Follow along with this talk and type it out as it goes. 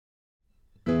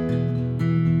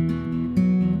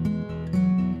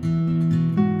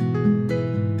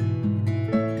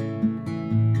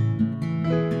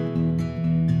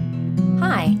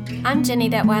I'm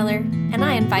Jenny Detweiler, and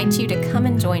I invite you to come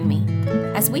and join me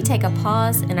as we take a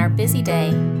pause in our busy day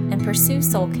and pursue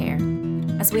soul care,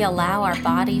 as we allow our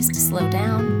bodies to slow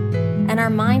down and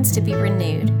our minds to be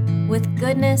renewed with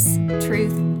goodness,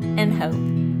 truth, and hope.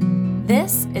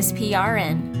 This is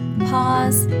PRN,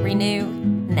 Pause, Renew,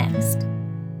 Next.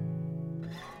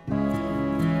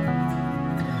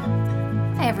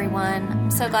 Hi everyone,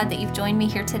 I'm so glad that you've joined me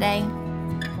here today.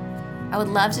 I would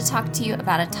love to talk to you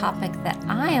about a topic that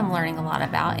I am learning a lot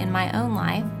about in my own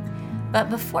life. But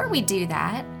before we do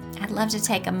that, I'd love to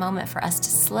take a moment for us to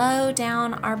slow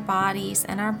down our bodies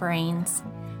and our brains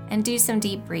and do some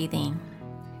deep breathing.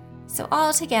 So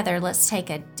all together, let's take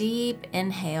a deep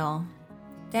inhale,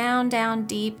 down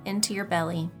deep into your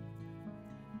belly.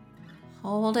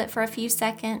 Hold it for a few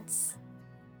seconds,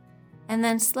 and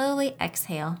then slowly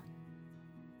exhale.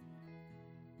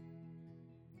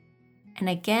 And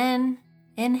again,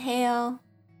 inhale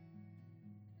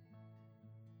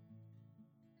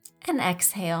and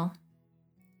exhale.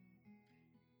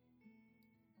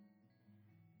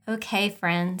 Okay,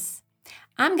 friends,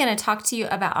 I'm going to talk to you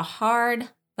about a hard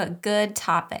but good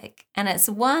topic, and it's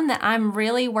one that I'm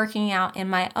really working out in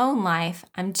my own life.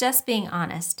 I'm just being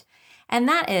honest, and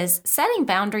that is setting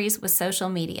boundaries with social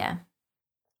media.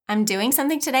 I'm doing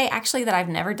something today actually that I've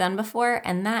never done before,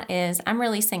 and that is I'm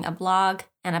releasing a blog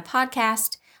and a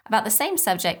podcast about the same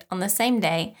subject on the same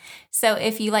day. So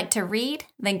if you like to read,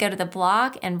 then go to the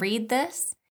blog and read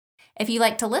this. If you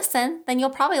like to listen, then you'll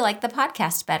probably like the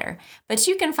podcast better. But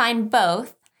you can find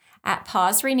both at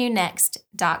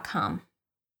pauserenewnext.com.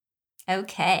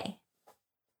 Okay.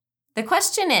 The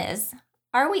question is,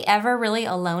 are we ever really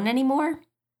alone anymore?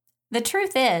 The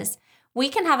truth is, we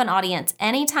can have an audience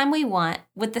anytime we want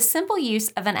with the simple use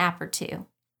of an app or two.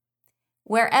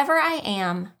 Wherever I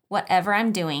am, whatever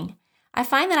I'm doing, I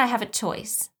find that I have a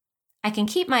choice. I can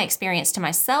keep my experience to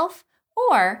myself,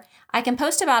 or I can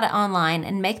post about it online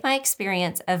and make my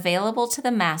experience available to the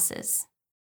masses.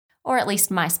 Or at least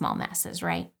my small masses,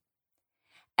 right?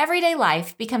 Everyday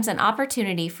life becomes an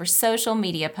opportunity for social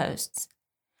media posts.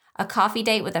 A coffee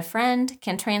date with a friend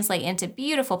can translate into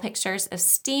beautiful pictures of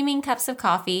steaming cups of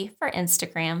coffee for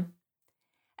Instagram.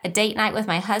 A date night with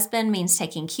my husband means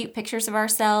taking cute pictures of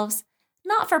ourselves,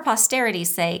 not for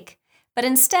posterity's sake, but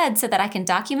instead so that I can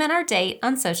document our date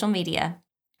on social media.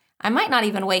 I might not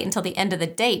even wait until the end of the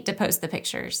date to post the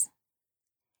pictures.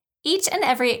 Each and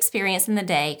every experience in the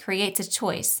day creates a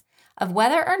choice of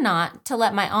whether or not to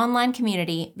let my online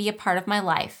community be a part of my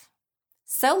life.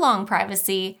 So long,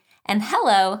 privacy. And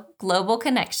hello, global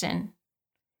connection.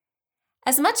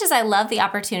 As much as I love the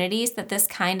opportunities that this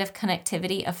kind of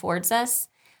connectivity affords us,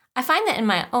 I find that in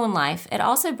my own life, it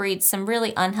also breeds some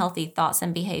really unhealthy thoughts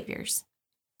and behaviors.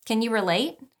 Can you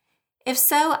relate? If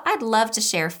so, I'd love to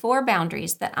share 4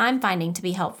 boundaries that I'm finding to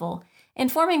be helpful in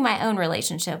forming my own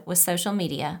relationship with social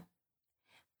media.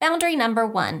 Boundary number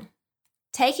 1,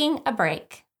 taking a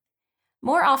break.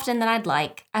 More often than I'd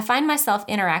like, I find myself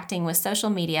interacting with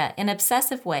social media in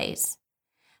obsessive ways.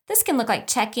 This can look like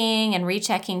checking and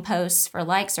rechecking posts for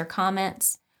likes or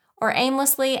comments, or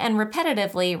aimlessly and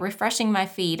repetitively refreshing my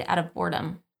feed out of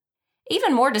boredom.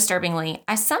 Even more disturbingly,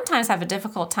 I sometimes have a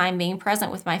difficult time being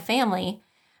present with my family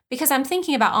because I'm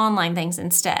thinking about online things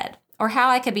instead, or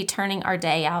how I could be turning our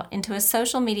day out into a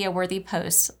social media-worthy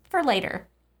post for later.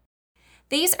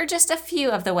 These are just a few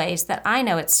of the ways that I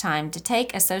know it's time to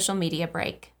take a social media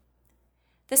break.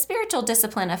 The spiritual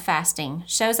discipline of fasting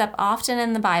shows up often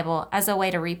in the Bible as a way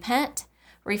to repent,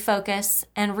 refocus,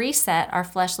 and reset our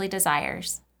fleshly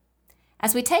desires.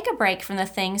 As we take a break from the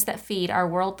things that feed our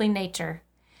worldly nature,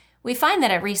 we find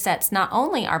that it resets not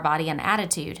only our body and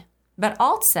attitude, but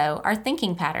also our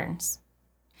thinking patterns.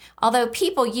 Although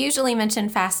people usually mention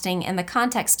fasting in the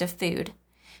context of food,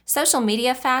 social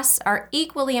media fasts are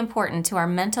equally important to our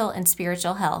mental and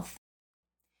spiritual health.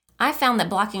 I found that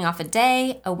blocking off a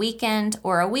day, a weekend,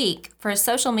 or a week for a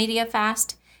social media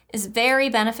fast is very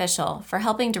beneficial for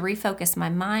helping to refocus my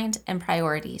mind and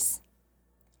priorities.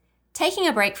 Taking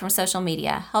a break from social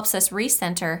media helps us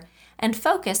recenter and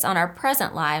focus on our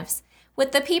present lives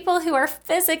with the people who are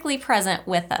physically present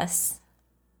with us.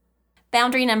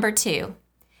 Boundary number 2,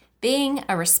 being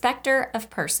a respecter of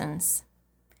persons.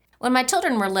 When my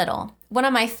children were little, one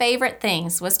of my favorite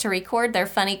things was to record their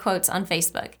funny quotes on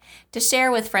Facebook to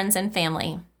share with friends and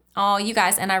family. Oh, you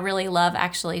guys, and I really love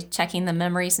actually checking the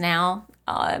memories now.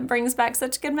 Oh, it brings back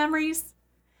such good memories.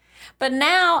 But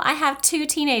now I have 2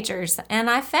 teenagers,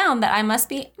 and I found that I must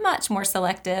be much more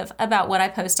selective about what I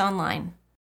post online.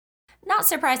 Not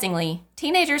surprisingly,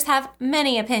 teenagers have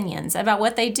many opinions about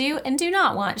what they do and do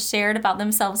not want shared about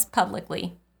themselves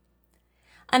publicly.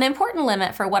 An important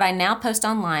limit for what I now post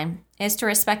online is to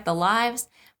respect the lives,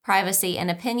 privacy,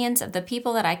 and opinions of the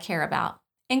people that I care about,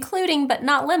 including but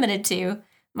not limited to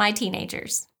my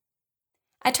teenagers.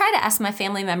 I try to ask my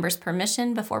family members'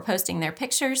 permission before posting their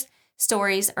pictures,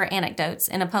 stories, or anecdotes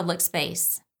in a public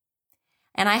space.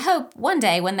 And I hope one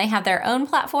day when they have their own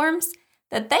platforms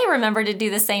that they remember to do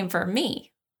the same for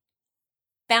me.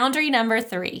 Boundary number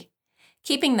 3,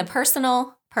 keeping the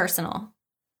personal personal.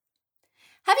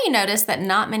 Have you noticed that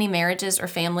not many marriages or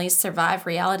families survive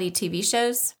reality TV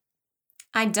shows?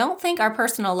 I don't think our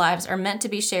personal lives are meant to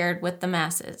be shared with the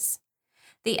masses.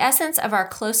 The essence of our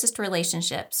closest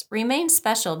relationships remains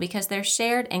special because they're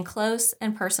shared in close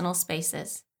and personal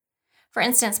spaces. For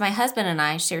instance, my husband and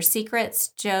I share secrets,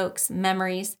 jokes,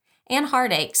 memories, and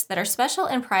heartaches that are special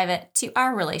and private to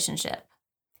our relationship.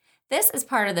 This is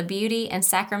part of the beauty and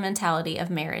sacramentality of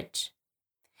marriage.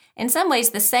 In some ways,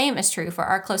 the same is true for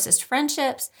our closest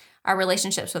friendships, our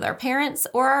relationships with our parents,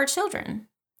 or our children.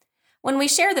 When we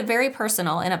share the very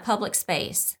personal in a public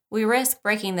space, we risk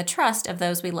breaking the trust of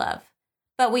those we love.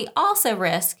 But we also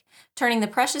risk turning the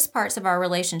precious parts of our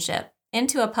relationship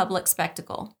into a public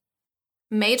spectacle.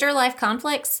 Major life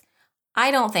conflicts,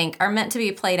 I don't think, are meant to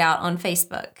be played out on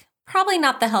Facebook. Probably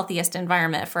not the healthiest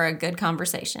environment for a good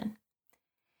conversation.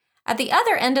 At the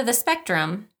other end of the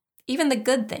spectrum, even the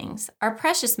good things, our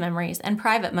precious memories and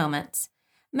private moments,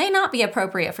 may not be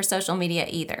appropriate for social media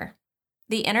either.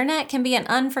 The internet can be an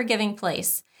unforgiving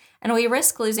place, and we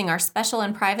risk losing our special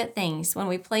and private things when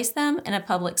we place them in a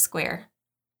public square.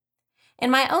 In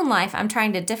my own life, I'm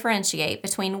trying to differentiate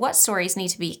between what stories need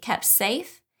to be kept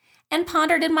safe and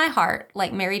pondered in my heart,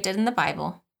 like Mary did in the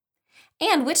Bible,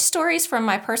 and which stories from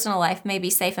my personal life may be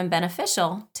safe and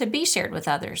beneficial to be shared with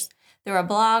others through a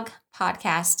blog,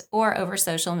 podcast, or over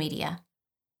social media.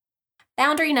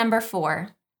 Boundary number 4,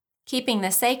 keeping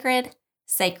the sacred,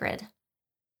 sacred.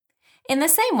 In the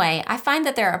same way, I find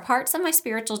that there are parts of my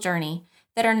spiritual journey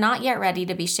that are not yet ready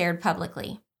to be shared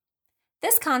publicly.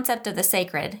 This concept of the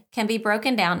sacred can be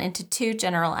broken down into 2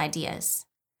 general ideas.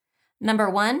 Number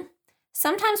 1,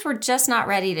 sometimes we're just not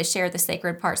ready to share the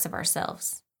sacred parts of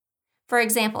ourselves. For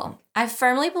example, I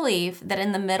firmly believe that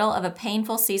in the middle of a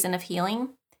painful season of healing,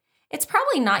 it's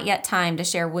probably not yet time to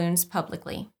share wounds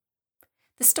publicly.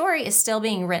 The story is still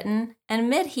being written, and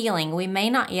mid-healing, we may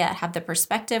not yet have the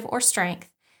perspective or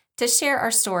strength to share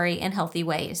our story in healthy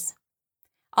ways.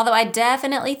 Although I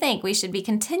definitely think we should be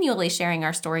continually sharing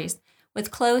our stories with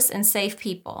close and safe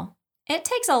people, it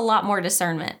takes a lot more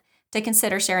discernment to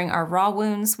consider sharing our raw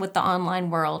wounds with the online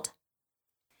world.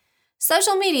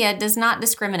 Social media does not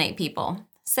discriminate people,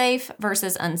 safe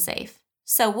versus unsafe,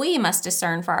 so we must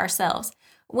discern for ourselves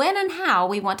when and how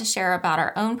we want to share about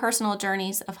our own personal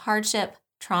journeys of hardship,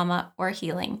 trauma, or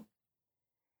healing.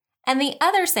 And the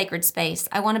other sacred space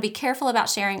I want to be careful about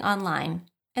sharing online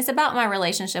is about my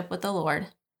relationship with the Lord.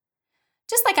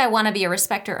 Just like I want to be a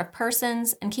respecter of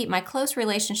persons and keep my close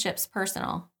relationships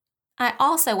personal, I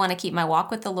also want to keep my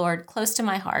walk with the Lord close to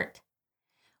my heart.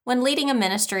 When leading a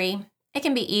ministry, it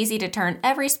can be easy to turn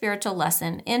every spiritual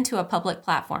lesson into a public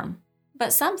platform,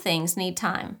 but some things need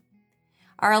time.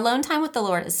 Our alone time with the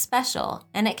Lord is special,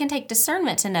 and it can take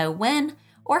discernment to know when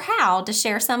or how to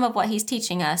share some of what He's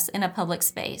teaching us in a public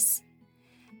space.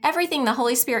 Everything the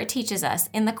Holy Spirit teaches us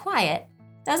in the quiet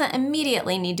doesn't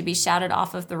immediately need to be shouted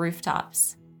off of the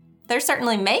rooftops. There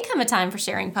certainly may come a time for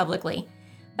sharing publicly,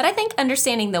 but I think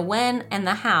understanding the when and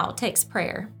the how takes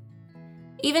prayer.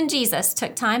 Even Jesus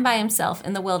took time by Himself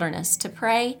in the wilderness to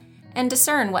pray and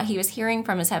discern what He was hearing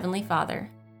from His Heavenly Father,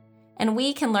 and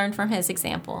we can learn from His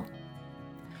example.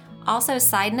 Also,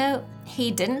 side note,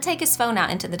 He didn't take His phone out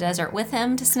into the desert with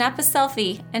Him to snap a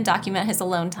selfie and document His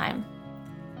alone time.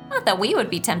 Not that we would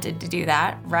be tempted to do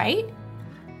that, right?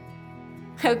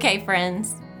 Okay,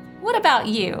 friends, what about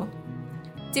you?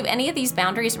 Do any of these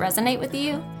boundaries resonate with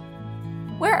you?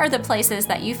 Where are the places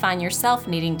that you find yourself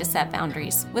needing to set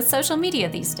boundaries with social media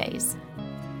these days?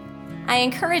 I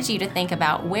encourage you to think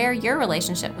about where your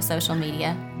relationship with social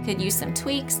media could use some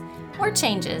tweaks or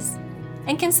changes,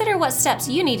 and consider what steps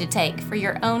you need to take for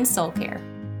your own soul care.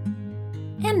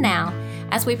 And now,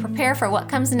 as we prepare for what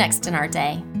comes next in our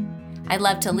day, I'd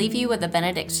love to leave you with a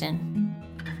benediction.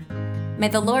 May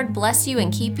the Lord bless you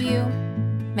and keep you.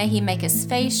 May He make His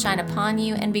face shine upon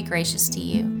you and be gracious to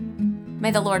you.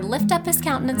 May the Lord lift up His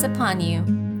countenance upon you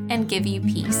and give you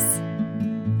peace.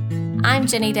 I'm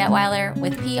Jenny Detweiler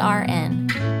with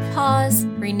PRN. Pause,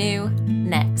 renew,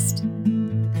 next.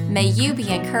 May you be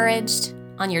encouraged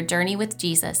on your journey with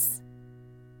Jesus.